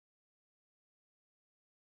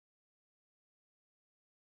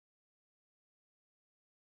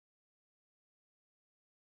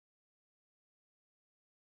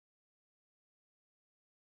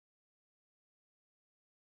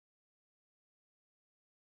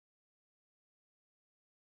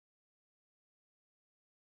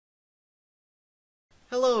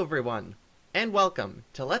Hello everyone, and welcome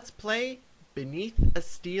to Let's Play Beneath a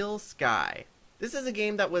Steel Sky. This is a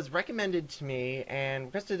game that was recommended to me and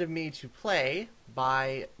requested of me to play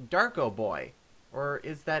by drkoboy. Or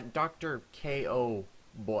is that Dr. K.O.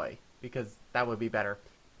 Boy? Because that would be better.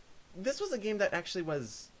 This was a game that actually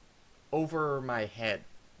was over my head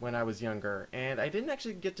when I was younger, and I didn't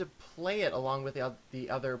actually get to play it along with the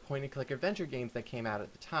other point-and-click adventure games that came out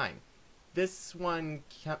at the time. This one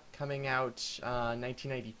kept coming out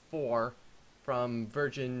 1994 from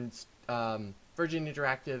Virgin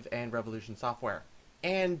Interactive and Revolution Software.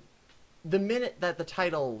 And the minute that the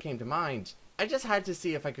title came to mind, I just had to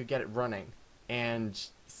see if I could get it running and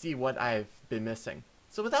see what I've been missing.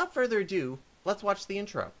 So without further ado, let's watch the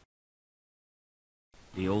intro.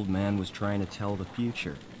 The old man was trying to tell the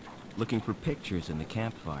future, looking for pictures in the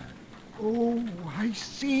campfire. Oh, I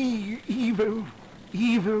see evil.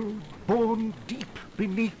 Evil born deep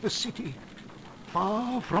beneath the city,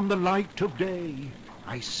 far from the light of day.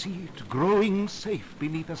 I see it growing safe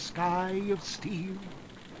beneath a sky of steel,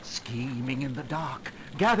 scheming in the dark,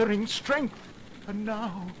 gathering strength. And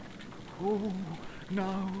now, oh,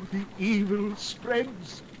 now the evil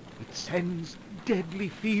spreads. It sends deadly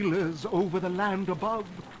feelers over the land above,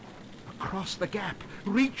 across the gap,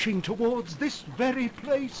 reaching towards this very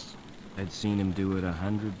place. I'd seen him do it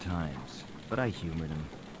 100 times. But I humored him.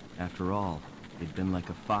 After all, he'd been like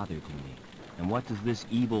a father to me. And what does this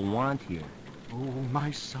evil want here? Oh,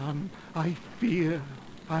 my son, I fear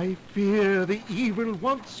the evil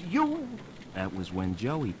wants you. That was when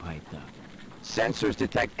Joey piped up. Sensors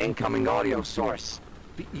detect incoming audio source.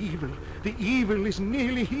 The evil is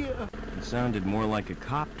nearly here. It sounded more like a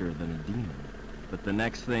copter than a demon. But the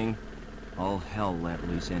next thing, all hell let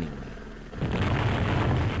loose anyway.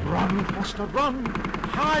 Run, Foster, run!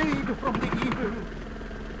 Hide from the evil!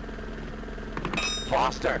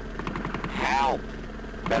 Foster! Help!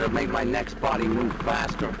 Better make my next body move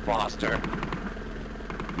faster, Foster.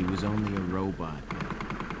 He was only a robot.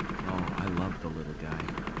 Oh, I loved the little guy.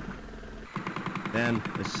 Then,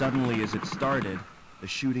 as suddenly as it started, the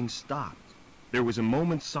shooting stopped. There was a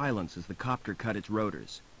moment's silence as the copter cut its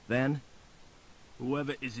rotors. Then...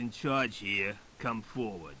 Whoever is in charge here, come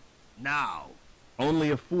forward. Now!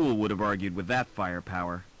 Only a fool would have argued with that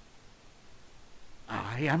firepower.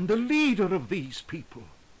 I am the leader of these people.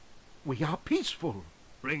 We are peaceful.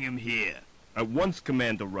 Bring him here. At once,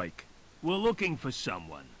 Commander Reich. We're looking for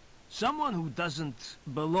someone. Someone who doesn't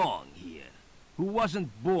belong here. Who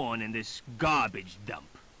wasn't born in this garbage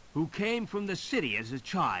dump. Who came from the city as a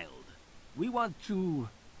child. We want to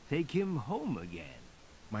take him home again.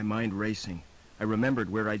 My mind racing. I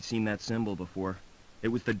remembered where I'd seen that symbol before. It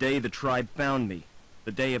was the day the tribe found me.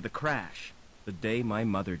 The day of the crash. The day my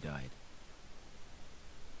mother died.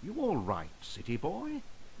 You all right, city boy?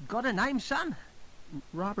 Got a name, son?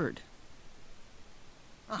 Robert.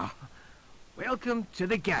 Ah, welcome to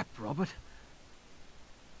the Gap, Robert.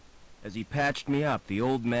 As he patched me up, the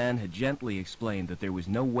old man had gently explained that there was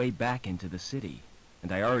no way back into the city,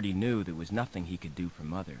 and I already knew there was nothing he could do for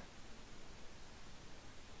Mother.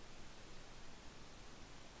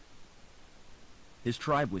 His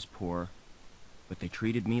tribe was poor, but they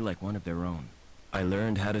treated me like one of their own. I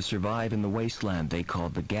learned how to survive in the wasteland they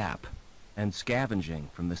called the Gap, and scavenging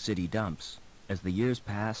from the city dumps. As the years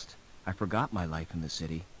passed, I forgot my life in the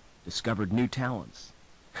city, discovered new talents.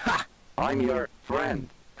 Ha! I'm your friend.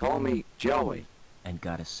 Call me Joey. And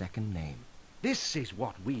got a second name. This is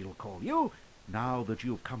what we'll call you. Now that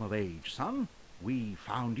you've come of age, son, we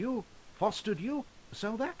found you, fostered you,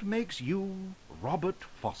 so that makes you Robert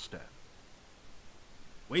Foster.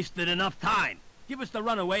 Wasted enough time. Give us the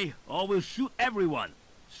runaway, or we'll shoot everyone.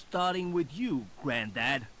 Starting with you,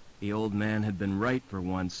 Granddad. The old man had been right for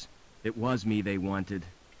once. It was me they wanted.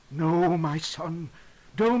 No, my son.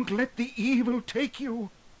 Don't let the evil take you.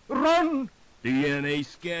 Run! DNA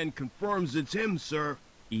scan confirms it's him, sir.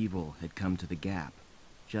 Evil had come to the Gap,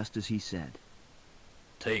 just as he said.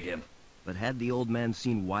 Take him. But had the old man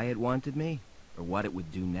seen why it wanted me, or what it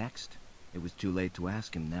would do next? It was too late to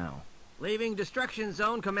ask him now. Leaving destruction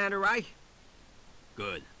zone, Commander Reich.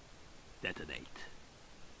 Good. Detonate.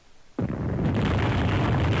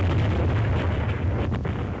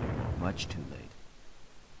 Much too late.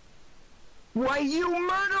 Why, you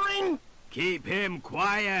murdering? Keep him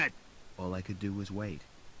quiet. All I could do was wait,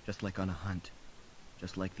 just like on a hunt.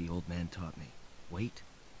 Just like the old man taught me. Wait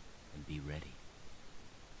and be ready.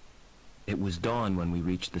 It was dawn when we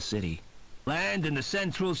reached the city. Land in the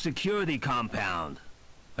central security compound.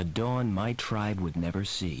 A dawn my tribe would never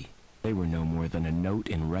see. They were no more than a note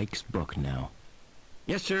in Reich's book now.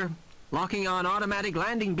 Yes, sir. Locking on automatic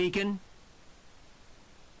landing beacon.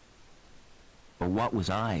 But what was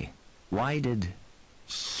I? Why did...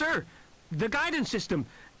 Sir, the guidance system,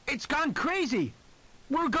 it's gone crazy.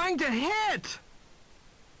 We're going to hit.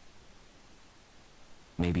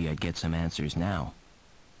 Maybe I'd get some answers now.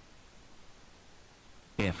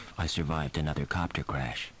 If I survived another copter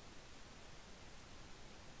crash.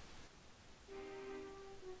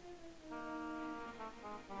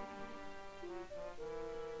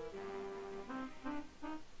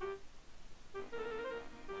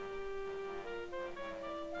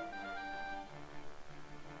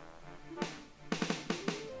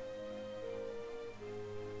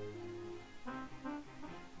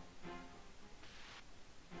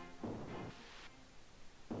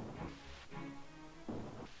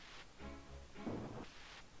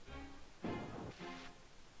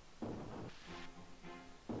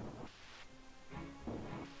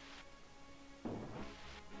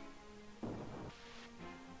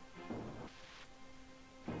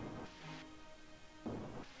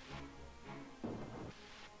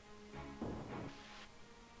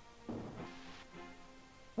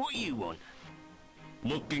 What you want?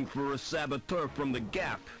 Looking for a saboteur from the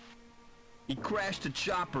Gap. He crashed a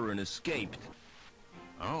chopper and escaped.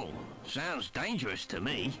 Oh, sounds dangerous to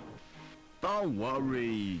me. Don't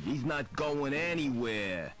worry, he's not going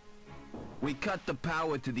anywhere. We cut the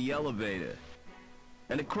power to the elevator,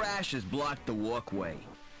 and the crash has blocked the walkway.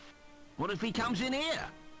 What if he comes in here?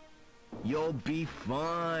 You'll be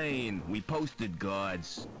fine. We posted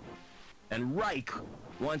guards. And Reich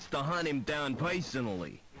wants to hunt him down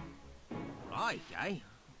personally. Right, eh?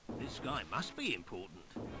 This guy must be important.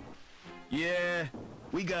 Yeah,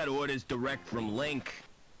 we got orders direct from Link.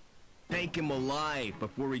 Take him alive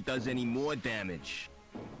before he does any more damage.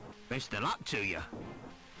 Best of luck to you.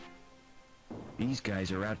 These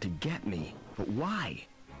guys are out to get me, but why?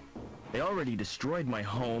 They already destroyed my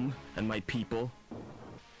home and my people.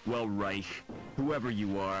 Well, Reich, whoever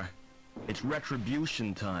you are, it's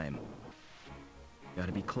retribution time.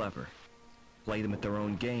 Gotta be clever. Play them at their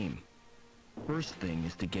own game. First thing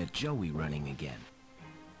is to get Joey running again.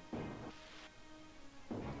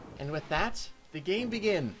 And with that, the game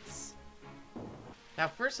begins. Now,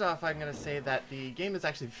 first off, I'm going to say that the game is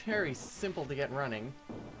actually very simple to get running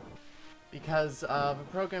because of a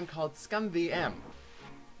program called Scummvm,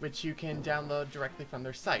 which you can download directly from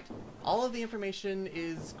their site. All of the information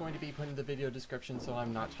is going to be put in the video description, so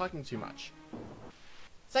I'm not talking too much.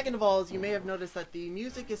 Second of all, as you may have noticed that the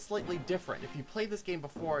music is slightly different. If you played this game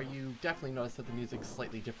before, you definitely noticed that the music is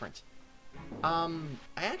slightly different. I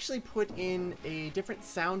actually put in a different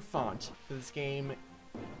sound font for this game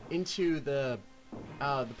into the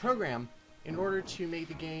program in order to make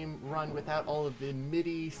the game run without all of the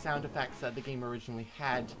MIDI sound effects that the game originally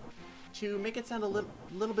had, to make it sound a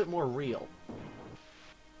little bit more real.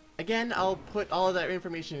 Again, I'll put all of that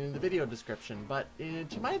information in the video description, but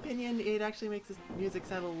to my opinion, it actually makes this music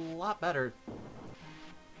sound a lot better.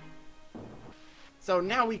 So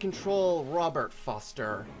now we control Robert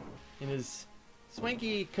Foster in his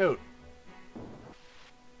swanky coat.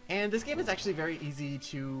 And this game is actually very easy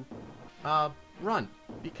to run,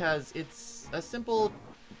 because it's a simple,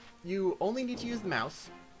 you only need to use the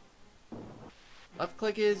mouse. Left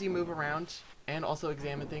click is you move around and also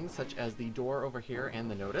examine things such as the door over here and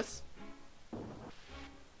the notice.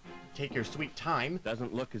 Take your sweet time.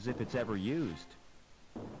 Doesn't look as if it's ever used.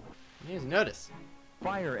 Here's a notice.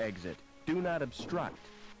 Fire exit. Do not obstruct.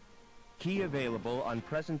 Key available on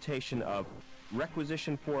presentation of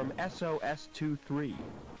requisition form SOS-23.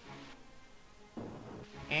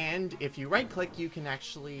 And if you right click, you can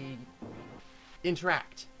actually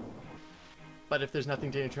interact. But if there's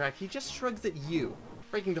nothing to interact, he just shrugs at you,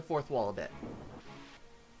 breaking the fourth wall a bit.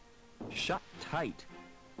 Shut tight.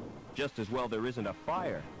 Just as well there isn't a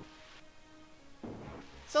fire.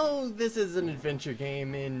 So this is an adventure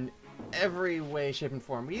game in every way, shape, and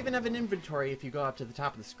form. We even have an inventory if you go up to the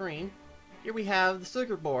top of the screen. Here we have the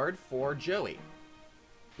circuit board for Joey,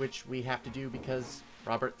 which we have to do because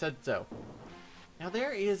Robert said so. Now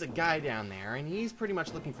there is a guy down there, and he's pretty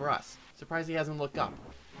much looking for us. Surprised he hasn't looked up.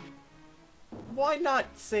 Why not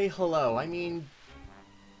say hello? I mean,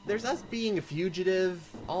 there's us being a fugitive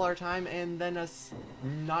all our time, and then us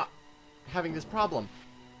not having this problem.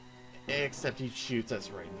 Except he shoots us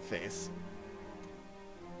right in the face.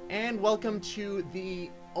 And welcome to the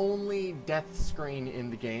only death screen in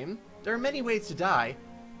the game. There are many ways to die,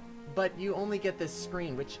 but you only get this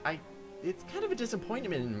screen, which it's kind of a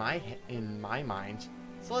disappointment in my mind.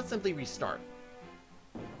 So let's simply restart.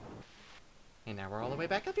 And now we're all the way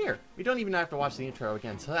back up here. We don't even have to watch the intro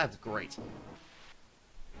again, so that's great.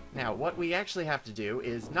 Now, what we actually have to do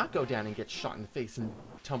is not go down and get shot in the face and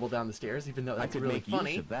tumble down the stairs, even though that's really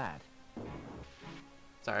funny. Use of that.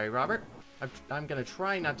 Sorry, Robert. I'm gonna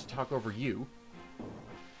try not to talk over you.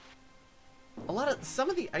 Some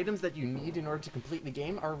of the items that you need in order to complete the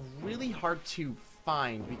game are really hard to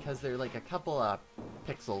find because they're like a couple of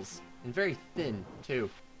pixels and very thin too.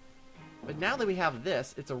 But now that we have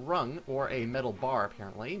this, it's a rung or a metal bar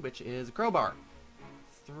apparently, which is a crowbar.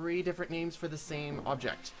 3 different names for the same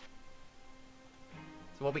object.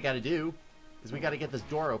 So what we gotta do is we gotta get this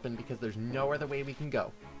door open because there's no other way we can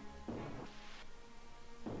go.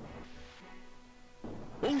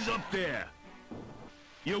 Who's up there?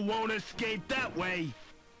 You won't escape that way.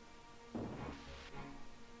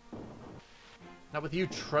 Not with you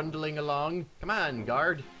trundling along. Come on,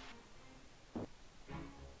 guard.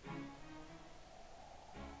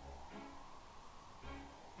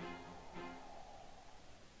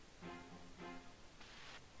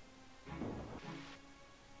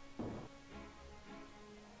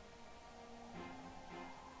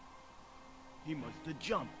 He must have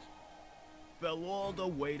jumped. Fell all the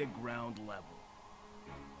way to ground level.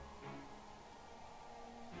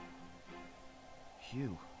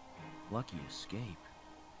 Phew. Lucky escape.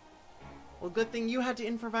 Well, good thing you had to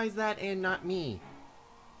improvise that and not me.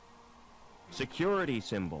 Security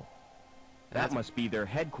symbol. That must be their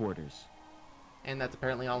headquarters. And that's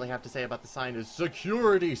apparently all they have to say about the sign is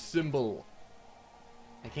security symbol.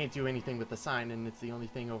 I can't do anything with the sign, and it's the only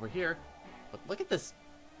thing over here. But look at this.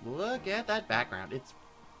 Look at that background.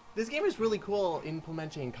 This game is really cool,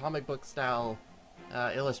 implementing comic book style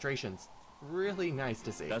illustrations. Really nice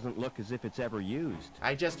to see. Doesn't look as if it's ever used.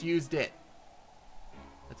 I just used it.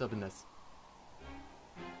 Let's open this.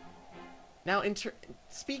 Now,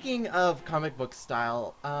 speaking of comic book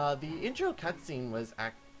style, the intro cutscene was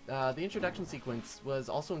the introduction sequence was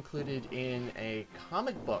also included in a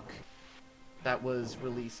comic book that was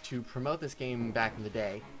released to promote this game back in the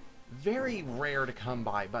day. Very rare to come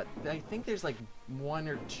by, but I think there's like 1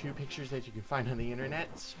 or 2 pictures that you can find on the internet,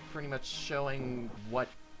 pretty much showing what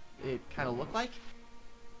it kind of looked like.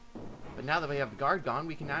 But now that we have the guard gone,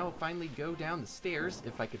 we can now finally go down the stairs,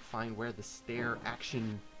 if I could find where the stair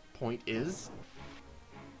action point is.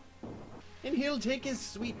 And he'll take his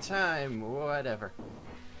sweet time, whatever.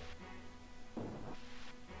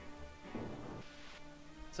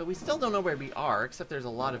 So we still don't know where we are, except there's a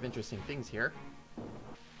lot of interesting things here.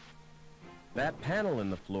 That panel in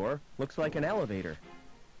the floor looks like an elevator.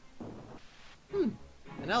 An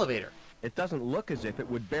elevator. It doesn't look as if it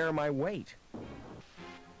would bear my weight.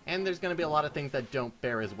 And there's going to be a lot of things that don't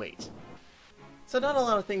bear his weight. So not a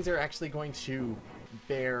lot of things are actually going to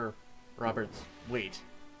bear Robert's weight,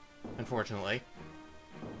 unfortunately.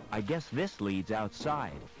 I guess this leads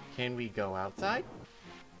outside. Can we go outside?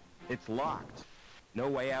 It's locked. No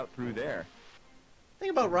way out through there. The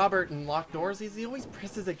thing about Robert and locked doors is he always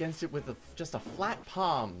presses against it with just a flat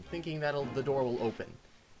palm, thinking that the door will open.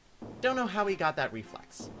 Don't know how he got that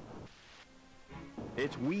reflex.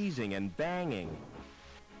 It's wheezing and banging.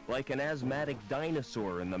 Like an asthmatic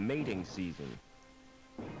dinosaur in the mating season.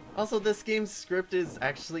 Also, this game's script is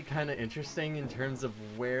actually kind of interesting in terms of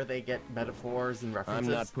where they get metaphors and references.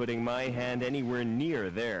 I'm not putting my hand anywhere near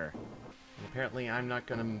there. And apparently I'm not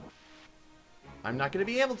gonna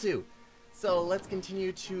be able to. So let's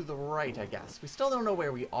continue to the right, I guess. We still don't know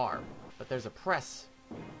where we are, but there's a press.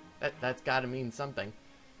 That's gotta mean something.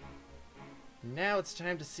 Now it's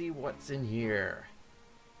time to see what's in here.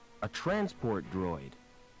 A transport droid.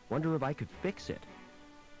 Wonder if I could fix it.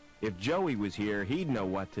 If Joey was here, he'd know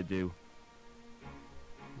what to do.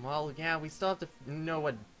 Well, yeah, we still have to know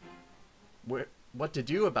what to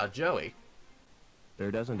do about Joey.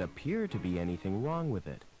 There doesn't appear to be anything wrong with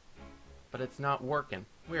it. But it's not working.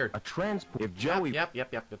 Weird. A transport... If Joey... Yep.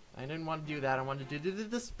 I didn't want to do that. I wanted to do the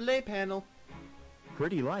display panel.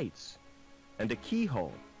 Pretty lights. And a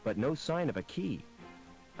keyhole, but no sign of a key.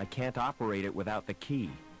 I can't operate it without the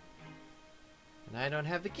key. And I don't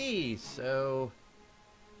have the key, so...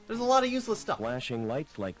 There's a lot of useless stuff. Flashing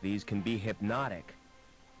lights like these can be hypnotic.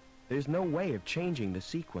 There's no way of changing the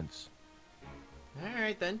sequence.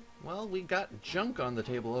 Alright then. Well, we got junk on the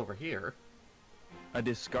table over here. A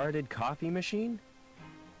discarded coffee machine?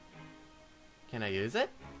 Can I use it?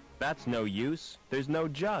 That's no use. There's no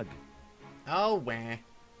jug. Oh, wah.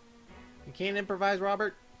 You can't improvise,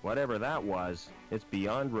 Robert? Whatever that was, it's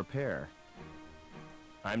beyond repair.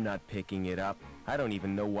 I'm not picking it up. I don't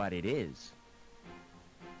even know what it is.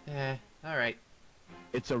 Alright.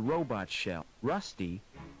 It's a robot shell. Rusty,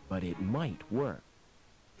 but it might work.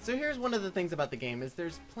 So here's one of the things about the game is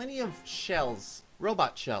there's plenty of shells,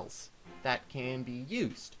 robot shells, that can be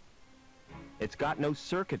used. It's got no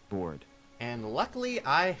circuit board. And luckily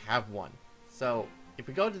I have one. So if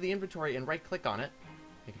we go to the inventory and right click on it,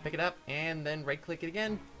 We can pick it up and then right-click it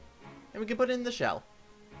again, and we can put it in the shell.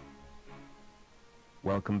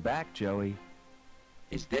 Welcome back, Joey.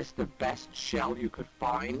 Is this the best shell you could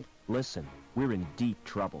find? Listen, we're in deep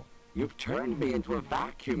trouble. You've turned me into a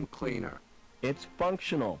vacuum cleaner. It's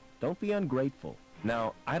functional. Don't be ungrateful.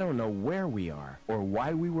 Now, I don't know where we are or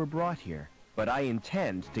why we were brought here, but I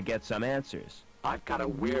intend to get some answers. I've got a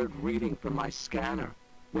weird reading from my scanner.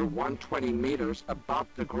 We're 120 meters above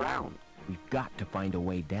the ground. We've got to find a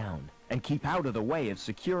way down and keep out of the way of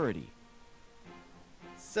security.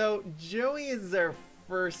 So, Joey is our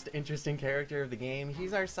first interesting character of the game.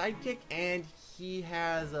 He's our sidekick, and he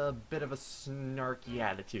has a bit of a snarky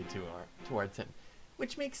attitude towards him,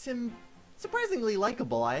 which makes him surprisingly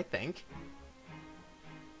likable, I think.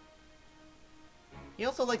 He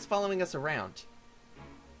also likes following us around.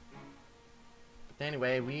 But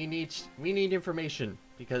anyway, we need information,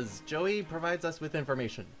 because Joey provides us with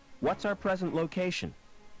information. What's our present location?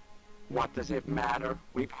 What does it matter?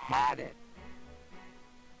 We've had it.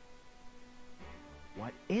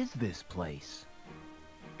 What is this place?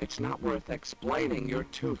 It's not worth explaining. You're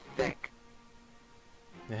too thick.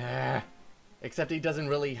 Except he doesn't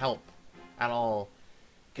really help at all.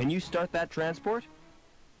 Can you start that transport?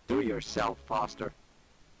 Do yourself, Foster.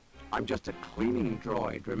 I'm just a cleaning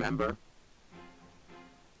droid, remember?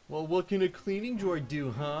 Well, what can a cleaning droid do,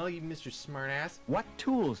 huh, you Mr. Smartass? What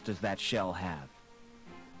tools does that shell have?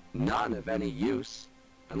 None of any use,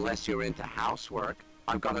 unless you're into housework.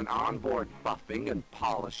 I've got an onboard buffing and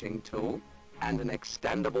polishing tool, and an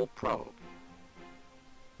extendable probe.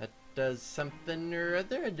 That does something or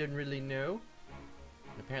other, I don't really know.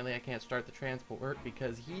 And apparently I can't start the transport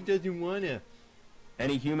because he doesn't wanna.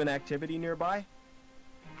 Any human activity nearby?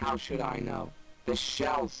 How should I know? The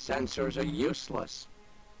shell's sensors are useless.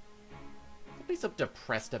 Don't be so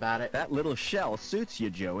depressed about it. That little shell suits you,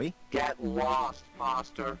 Joey. Get lost,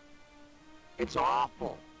 Foster. It's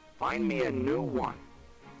awful. Find me a new one.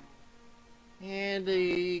 And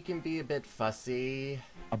he can be a bit fussy.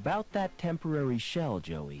 About that temporary shell,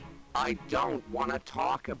 Joey. I don't want to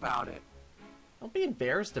talk about it. Don't be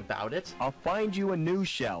embarrassed about it. I'll find you a new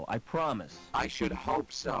shell, I promise. I should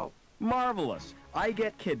hope so. Marvelous. I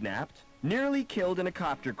get kidnapped, nearly killed in a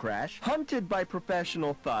copter crash, hunted by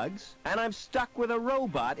professional thugs, and I'm stuck with a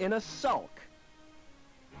robot in a sulk.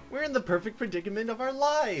 We're in the perfect predicament of our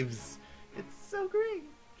lives. It's so great.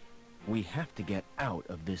 We have to get out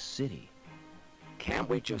of this city. Can't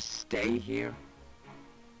we just stay here?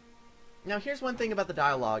 Now here's one thing about the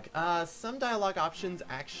dialogue. Some dialogue options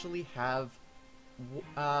actually have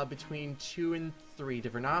between 2 and 3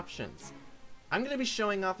 different options. I'm going to be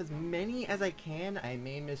showing off as many as I can. I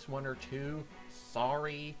may miss 1 or 2.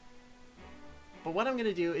 Sorry. But what I'm going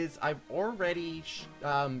to do is I've already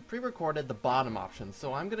pre-recorded the bottom options,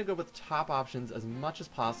 so I'm going to go with top options as much as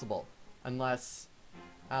possible, unless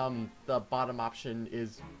the bottom option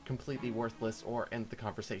is completely worthless or ends the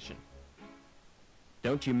conversation.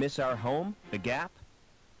 Don't you miss our home, the Gap?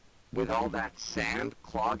 With all that sand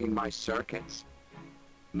clogging my circuits?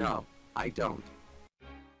 No, I don't.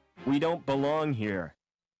 We don't belong here.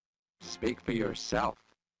 Speak for yourself.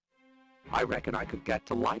 I reckon I could get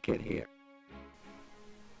to like it here.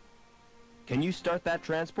 Can you start that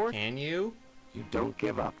transport? Can you? You don't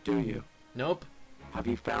give up, do you? Nope. Have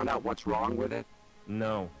you found out what's wrong with it?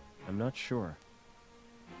 No, I'm not sure.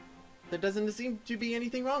 There doesn't seem to be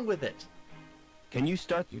anything wrong with it. Can you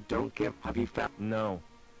start? You don't give... Have you found... No.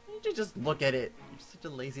 Why don't you just look at it? You're such a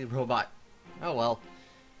lazy robot. Oh well.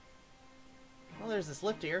 Well, there's this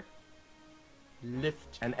lift here.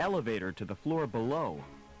 Lift. An elevator to the floor below.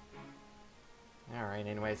 Alright,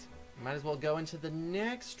 anyways. Might as well go into the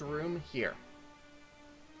next room here.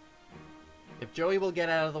 If Joey will get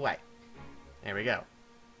out of the way. There we go.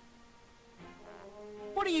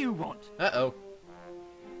 What do you want? Uh-oh.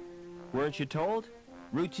 Weren't you told?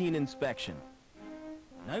 Routine inspection.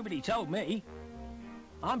 Nobody told me.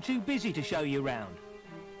 I'm too busy to show you around.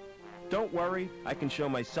 Don't worry, I can show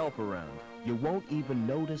myself around. You won't even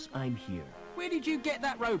notice I'm here. Where did you get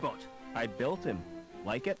that robot? I built him.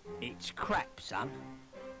 Like it? It's crap, son.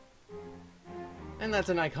 And that's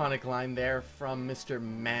an iconic line there from Mr.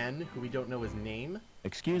 Man, who we don't know his name.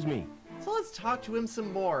 Excuse me. So let's talk to him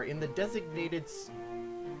some more in the designated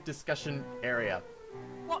discussion area.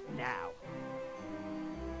 What now?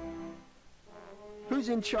 Who's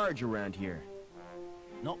in charge around here?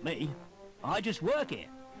 Not me. I just work here.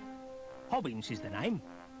 Hobbins is the name.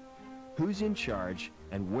 Who's in charge,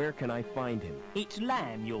 and where can I find him? It's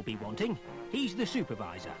Lamb you'll be wanting. He's the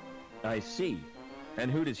supervisor. I see. And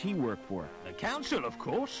who does he work for? The council, of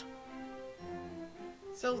course.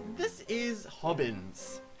 So this is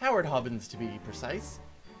Hobbins. Howard Hobbins, to be precise.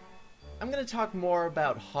 I'm going to talk more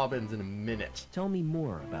about Hobbins in a minute. Tell me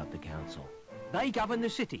more about the council. They govern the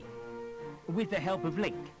city, with the help of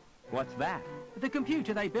Link, What's that? the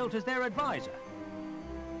computer they built as their advisor.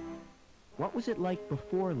 What was it like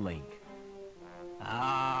before Link?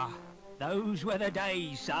 Ah, those were the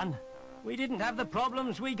days, son. We didn't have the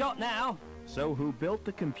problems we got now. So who built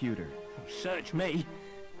the computer? Search me.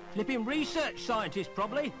 Flipping research scientist,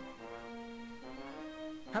 probably.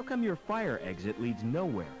 How come your fire exit leads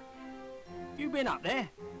nowhere? You been up there?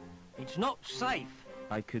 It's not safe.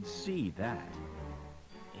 I could see that.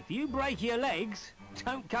 If you break your legs,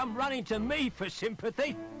 don't come running to me for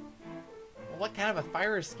sympathy. Well, what kind of a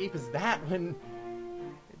fire escape is that when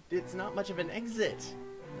it's not much of an exit?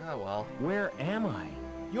 Oh well. Where am I?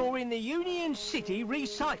 You're in the Union City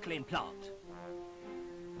recycling plant.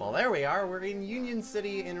 Well, there we are. We're in Union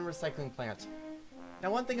City in a recycling plant.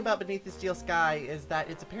 Now, one thing about Beneath the Steel Sky is that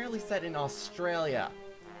it's apparently set in Australia,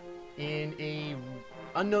 in a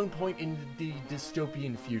unknown point in the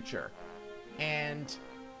dystopian future. And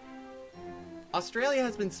Australia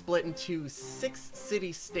has been split into 6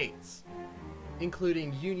 city-states,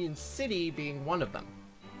 including Union City being one of them.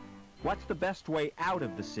 What's the best way out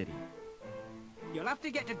of the city? You'll have to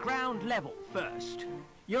get to ground level first.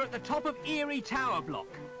 You're at the top of Erie Tower Block.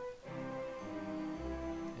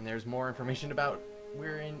 And there's more information about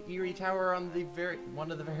we're in Erie Tower on the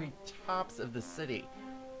one of the very tops of the city.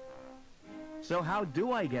 So how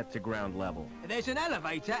do I get to ground level? There's an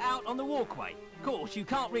elevator out on the walkway. Of course, you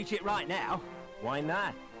can't reach it right now. Why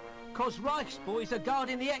not? 'Cause Reich's boys are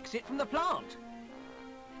guarding the exit from the plant.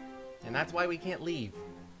 And that's why we can't leave.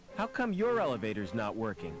 How come your elevator's not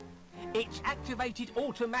working? It's activated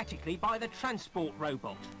automatically by the transport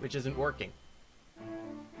robot. Which isn't working.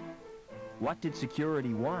 What did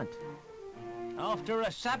security want? After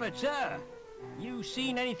a saboteur. You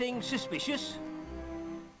seen anything suspicious?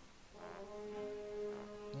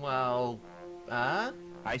 Well,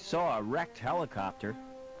 I saw a wrecked helicopter.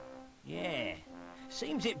 Yeah.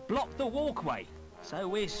 Seems it blocked the walkway. So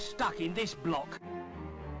we're stuck in this block.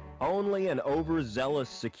 Only an overzealous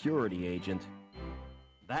security agent.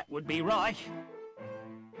 That would be right.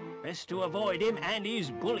 Best to avoid him and his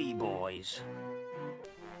bully boys.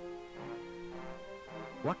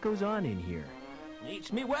 What goes on in here?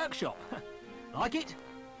 It's me workshop. Like it?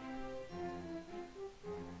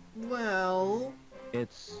 well...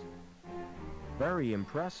 It's very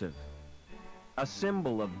impressive. A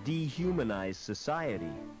symbol of dehumanized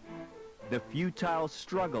society. The futile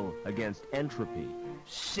struggle against entropy.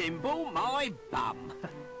 Symbol my bum.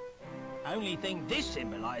 Only thing this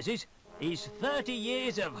symbolizes is 30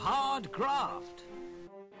 years of hard graft.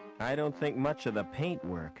 I don't think much of the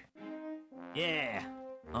paintwork. Yeah,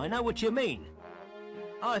 I know what you mean.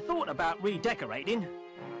 I thought about redecorating,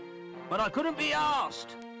 but I couldn't be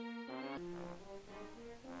arsed.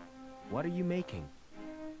 What are you making?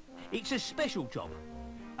 It's a special job.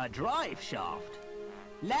 A drive shaft.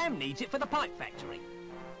 Lamb needs it for the pipe factory.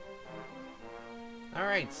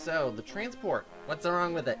 Alright, so, the transport. What's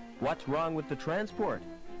wrong with it? What's wrong with the transport?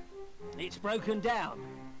 It's broken down.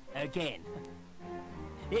 Again.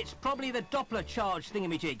 It's probably the Doppler charge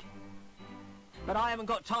thingamajig. But I haven't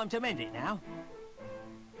got time to mend it now.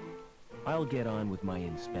 I'll get on with my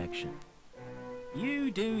inspection.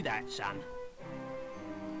 You do that, son.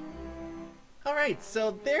 Alright,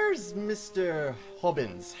 so there's Mr.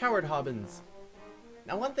 Hobbins, Howard Hobbins.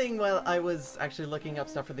 Now, one thing while I was actually looking up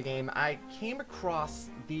stuff for the game, I came across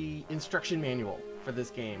the instruction manual for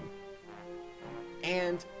this game.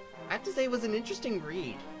 And I have to say it was an interesting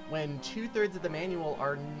read, when 2/3 of the manual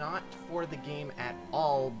are not for the game at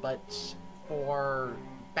all, but for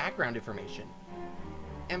background information.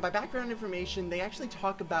 And by background information, they actually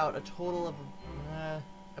talk about a total of,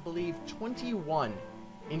 I believe, 21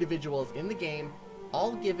 individuals in the game,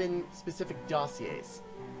 all given specific dossiers.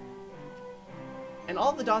 And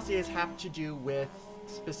all the dossiers have to do with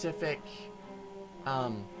specific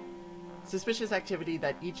suspicious activity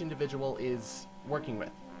that each individual is working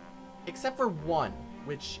with. Except for one,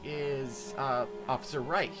 which is Officer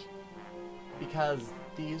Reich. Because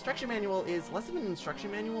the instruction manual is less of an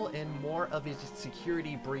instruction manual and more of a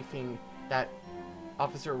security briefing that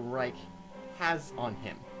Officer Reich has on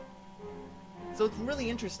him. So it's really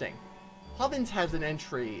interesting. Hobbins has an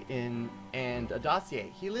entry in and a dossier.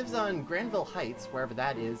 He lives on Granville Heights, wherever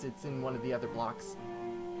that is. It's in one of the other blocks.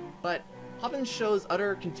 But Hobbins shows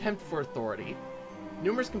utter contempt for authority.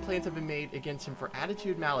 Numerous complaints have been made against him for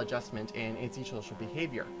attitude maladjustment and antisocial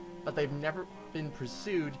behavior, but they've never been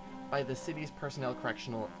pursued by the city's Personnel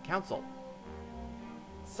Correctional Council.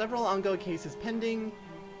 Several ongoing cases pending,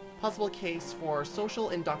 possible case for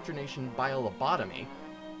social indoctrination by lobotomy,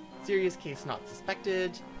 serious case not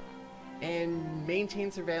suspected, and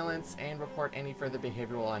maintain surveillance and report any further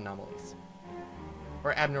behavioral anomalies.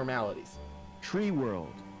 Or abnormalities. Tree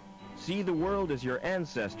world. See the world as your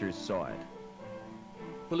ancestors saw it.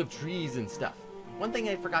 Full of trees and stuff. One thing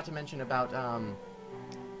I forgot to mention about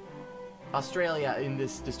Australia in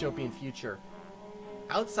this dystopian future.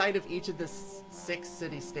 Outside of each of the 6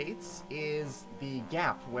 city-states is the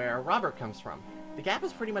Gap, where Robert comes from. The Gap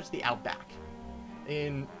is pretty much the outback,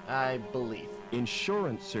 I believe.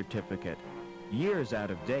 Insurance certificate. Years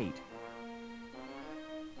out of date.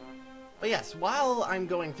 But yes, while I'm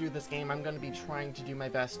going through this game, I'm going to be trying to do my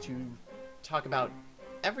best to talk about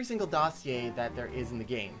every single dossier that there is in the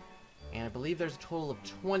game. And I believe there's a total of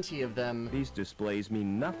 20 of them. These displays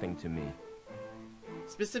mean nothing to me.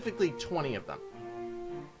 Specifically 20 of them.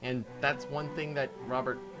 And that's one thing that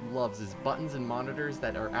Robert loves, is buttons and monitors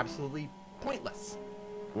that are absolutely pointless.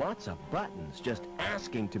 Lots of buttons just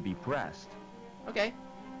asking to be pressed. Okay.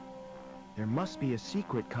 There must be a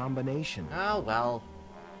secret combination. Oh, well.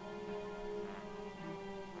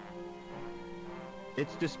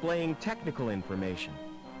 It's displaying technical information.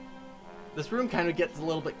 This room kind of gets a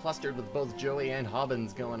little bit clustered with both Joey and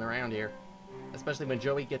Hobbins going around here. Especially when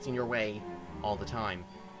Joey gets in your way all the time.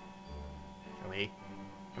 Joey.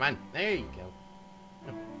 Come on, there you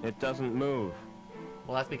go. It doesn't move.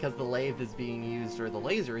 Well, that's because the lathe is being used, or the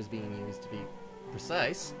laser is being used to be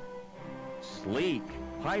precise. Sleek,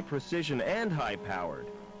 high precision, and high powered.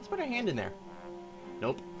 Let's put our hand in there.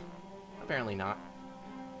 Nope. Apparently not.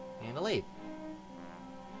 And a lathe.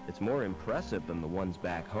 It's more impressive than the ones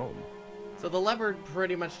back home. So the lever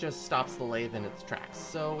pretty much just stops the lathe in its tracks.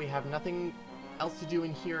 So we have nothing else to do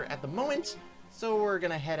in here at the moment. So we're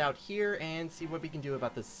gonna head out here and see what we can do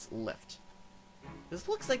about this lift. This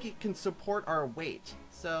looks like it can support our weight,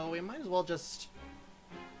 so we might as well just...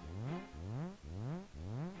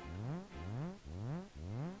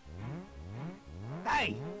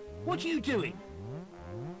 Hey, what are you doing?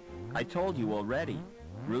 I told you already.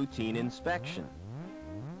 Routine inspection.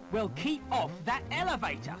 Well, keep off that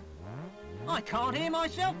elevator. I can't hear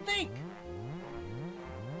myself think.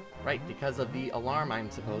 Right, because of the alarm,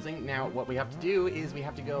 I'm supposing. Now, what we have to do is we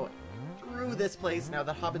have to go through this place, now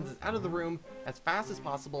that Hobbins is out of the room, as fast as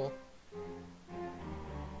possible.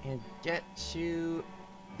 And get to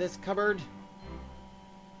this cupboard.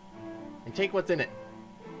 And take what's in it.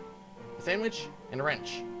 A sandwich and a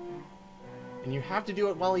wrench. And you have to do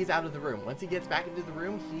it while he's out of the room. Once he gets back into the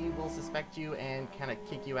room, he will suspect you and kind of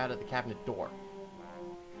kick you out of the cabinet door.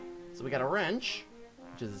 So we got a wrench,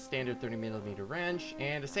 which is a standard 30mm wrench,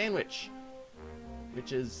 and a sandwich,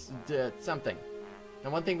 which is something.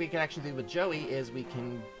 And one thing we can actually do with Joey is we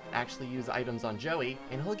can actually use items on Joey,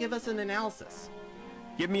 and he'll give us an analysis.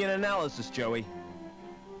 Give me an analysis, Joey.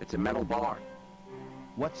 It's a metal bar.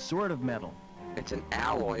 What sort of metal? It's an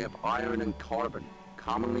alloy of iron and carbon,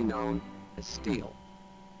 commonly known as steel.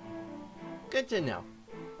 Good to know.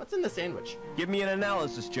 What's in the sandwich? Give me an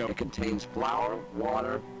analysis, Joey. It contains flour,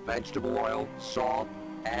 water, vegetable oil, salt,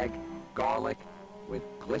 egg, garlic, with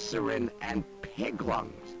glycerin and pig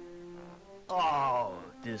lungs. Oh,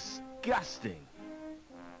 disgusting.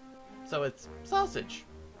 So it's sausage.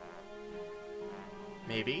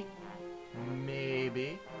 Maybe.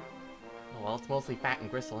 Maybe. Oh, well, it's mostly fat and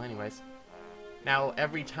gristle anyways. Now,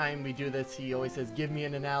 every time we do this, he always says, give me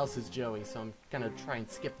an analysis, Joey, so I'm gonna try and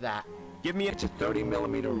skip that. Give me It's a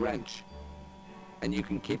 30mm wrench, and you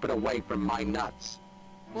can keep it away from my nuts.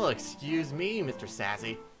 Well, excuse me, Mr.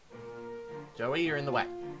 Sassy. Joey, you're in the way.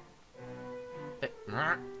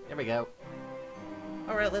 There we go.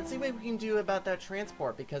 Alright, let's see what we can do about that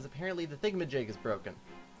transport, because apparently the thingamajig is broken.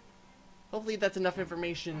 Hopefully that's enough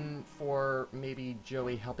information for maybe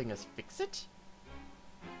Joey helping us fix it?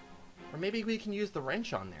 Or maybe we can use the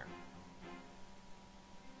wrench on there.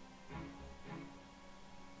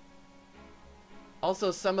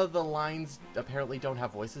 Also, some of the lines apparently don't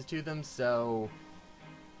have voices to them, so...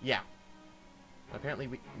 yeah. Apparently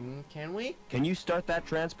we... can we? Can you start that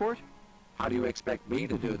transport? How do you expect me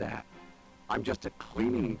to do that? I'm just a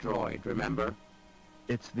cleaning droid, remember?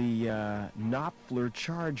 It's the, Knopfler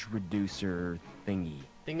charge reducer thingy.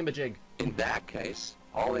 Thingamajig. In that case,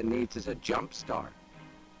 all it needs is a jump start.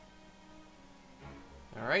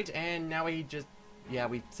 Alright, and now we just... yeah,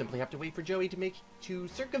 we simply have to wait for Joey to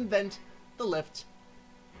circumvent the lift.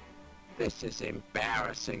 This is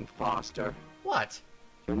embarrassing, Foster. What?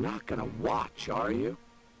 You're not gonna watch, are you?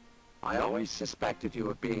 I always suspected you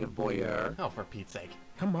of being a voyeur. Oh, for Pete's sake.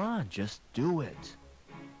 Come on, just do it.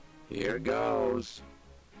 Here goes.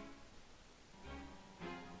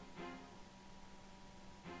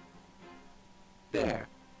 There.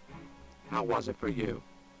 How was it for you?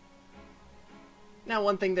 Now,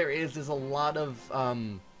 one thing there is a lot of,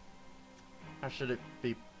 how should it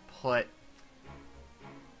be put?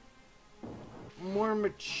 More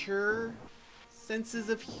mature senses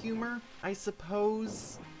of humor, I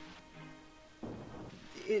suppose.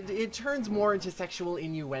 It turns more into sexual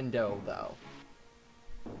innuendo, though.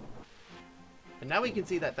 And now we can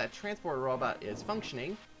see that that transport robot is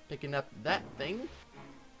functioning, picking up that thing,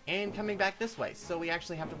 and coming back this way. So we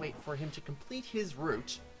actually have to wait for him to complete his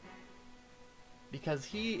route, because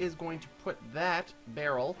he is going to put that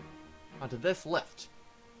barrel onto this lift.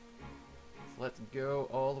 So let's go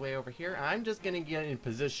all the way over here. I'm just going to get in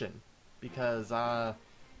position, because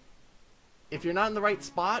if you're not in the right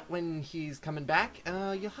spot when he's coming back,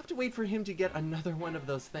 you'll have to wait for him to get another one of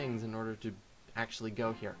those things in order to actually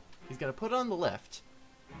go here. He's going to put it on the lift,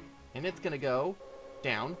 and it's going to go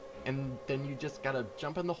down, and then you just got to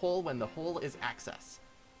jump in the hole when the hole is access.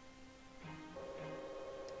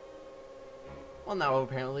 Well, now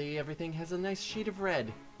apparently everything has a nice shade of red,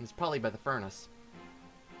 and it's probably by the furnace.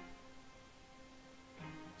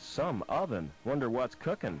 Some oven. Wonder what's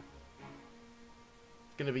cooking.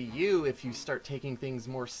 It's gonna be you if you start taking things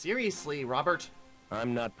more seriously, Robert.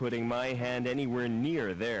 I'm not putting my hand anywhere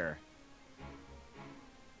near there.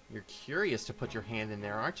 You're curious to put your hand in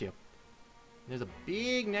there, aren't you? There's a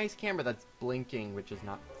big, nice camera that's blinking, which is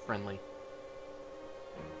not friendly.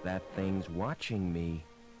 That thing's watching me.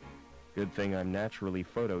 Good thing I'm naturally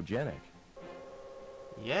photogenic.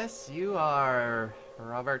 Yes, you are,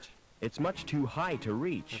 Robert. It's much too high to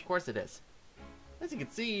reach. Of course it is. As you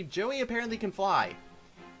can see, Joey apparently can fly.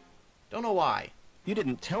 Don't know why. You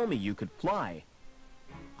didn't tell me you could fly.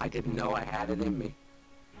 I didn't know I had it in me.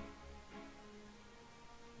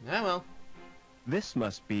 Ah, well. This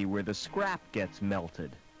must be where the scrap gets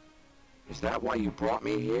melted. Is that why you brought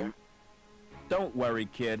me here? Don't worry,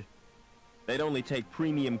 kid. They'd only take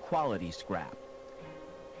premium quality scrap.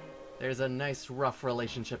 There's a nice rough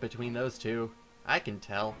relationship between those two. I can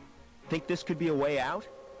tell. Think this could be a way out?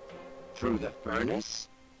 Through the furnace?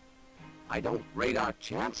 I don't rate our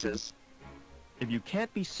chances. If you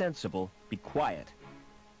can't be sensible, be quiet.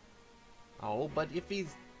 Oh, but if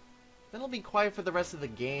he's... then he'll be quiet for the rest of the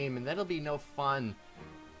game, and then it'll be no fun.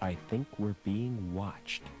 I think we're being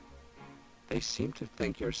watched. They seem to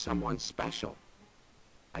think you're someone special.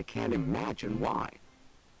 I can't imagine why.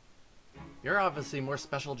 You're obviously more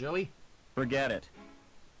special, Joey. Forget it.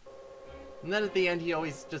 And then at the end, he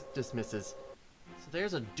always just dismisses. So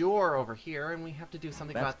there's a door over here, and we have to do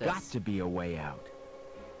something That's about this. got to be a way out.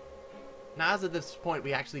 Now, as of this point,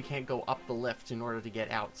 we actually can't go up the lift in order to get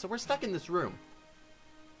out. So we're stuck in this room.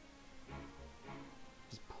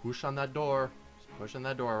 Just push on that door. Just push on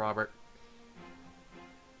that door, Robert.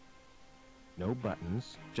 No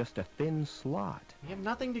buttons, just a thin slot. You have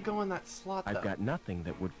nothing to go in that slot, though. I've got nothing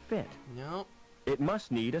that would fit. Nope. It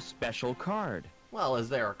must need a special card. Well, is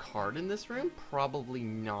there a card in this room? Probably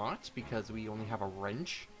not, because we only have a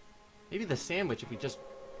wrench. Maybe the sandwich if we just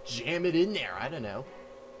jam it in there. I don't know.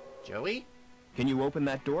 Joey? Can you open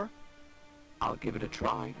that door? I'll give it a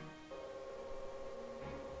try.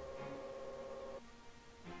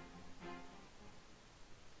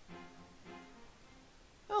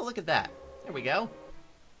 Oh, look at that. There we go.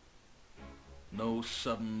 No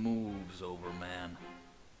sudden moves, Overman.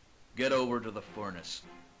 Get over to the furnace.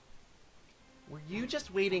 Were you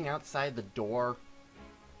just waiting outside the door?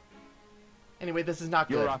 Anyway, this is not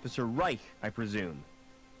good. You're Officer Reich, I presume.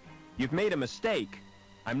 You've made a mistake.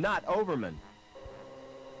 I'm not Overman.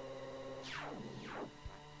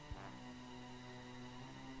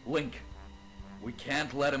 Link, we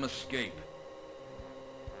can't let him escape.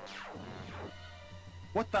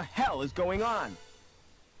 What the hell is going on?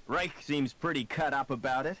 Reich seems pretty cut up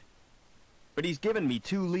about it. But he's given me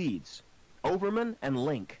two leads. Overman and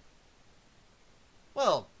Link.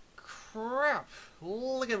 Well, crap.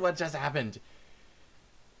 Look at what just happened.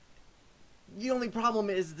 The only problem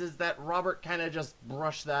is that Robert kind of just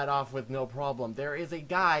brushed that off with no problem. There is a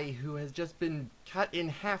guy who has just been cut in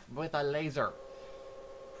half with a laser.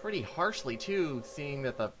 Pretty harshly, too, seeing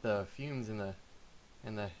that the fumes in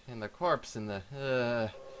the corpse and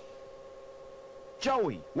the...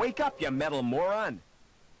 Joey, wake up, you metal moron!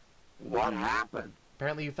 What happened?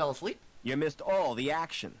 Apparently you fell asleep? You missed all the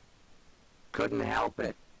action. Couldn't help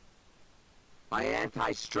it. My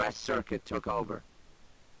anti-stress circuit took over.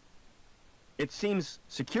 It seems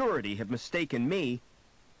security have mistaken me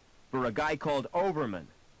for a guy called Overman.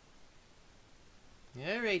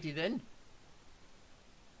 Alrighty then.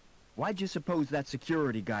 Why'd you suppose that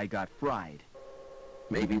security guy got fried?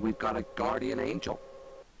 Maybe we've got a guardian angel.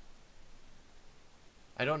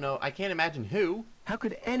 I don't know. I can't imagine who. How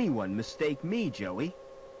could anyone mistake me, Joey?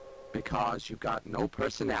 Because you've got no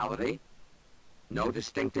personality, no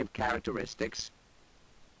distinctive characteristics.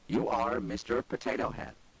 You are Mr. Potato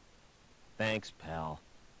Head. Thanks, pal.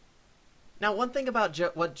 Now, one thing about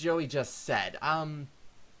what Joey just said, I'm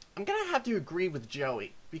gonna have to agree with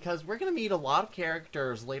Joey, because we're gonna meet a lot of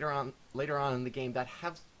characters later on in the game that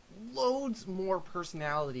have loads more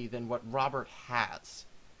personality than what Robert has.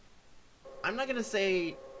 I'm not gonna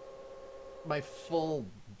say my full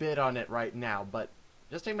bit on it right now, but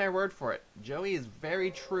just take my word for it. Joey is very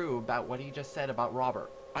true about what he just said about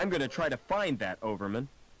Robert. I'm gonna try to find that Overman.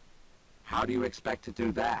 How do you expect to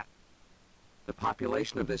do that? The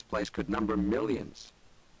population of this place could number millions.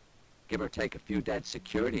 Give or take a few dead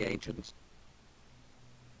security agents.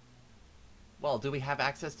 Well, do we have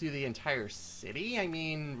access to the entire city? I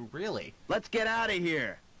mean, really? Let's get out of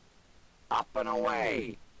here! Up and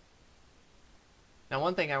away! Now,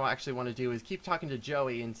 one thing I actually want to do is keep talking to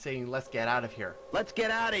Joey and saying, let's get out of here. Let's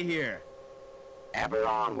get out of here! Ever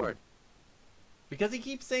onward! Because he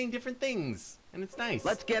keeps saying different things, and it's nice.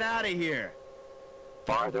 Let's get out of here!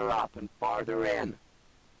 Farther up and farther in.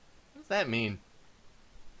 What does that mean?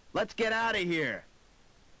 Let's get out of here!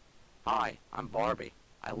 Hi, I'm Barbie.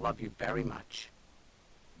 I love you very much.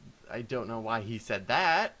 I don't know why he said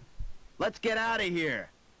that. Let's get out of here!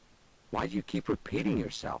 Why do you keep repeating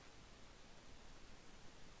yourself?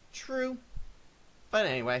 True. But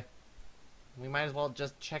anyway, we might as well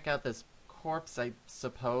just check out this corpse, I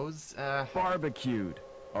suppose. Barbecued.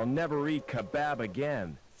 I'll never eat kebab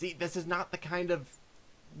again. See, this is not the kind of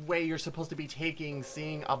way you're supposed to be taking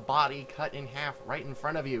seeing a body cut in half right in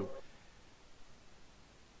front of you.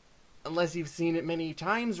 Unless you've seen it many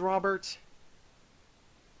times, Robert.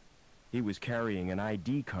 He was carrying an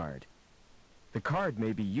ID card. The card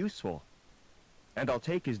may be useful. And I'll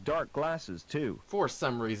take his dark glasses, too. For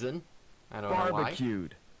some reason. I don't know why.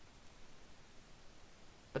 Barbecued.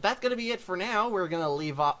 But that's gonna be it for now. We're gonna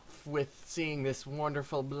leave off with seeing this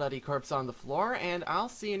wonderful bloody corpse on the floor, and I'll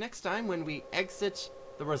see you next time when we exit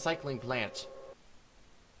the recycling plant.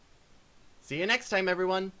 See you next time,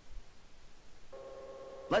 everyone.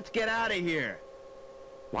 Let's get out of here!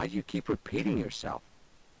 Why do you keep repeating yourself?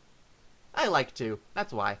 I like to.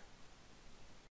 That's why.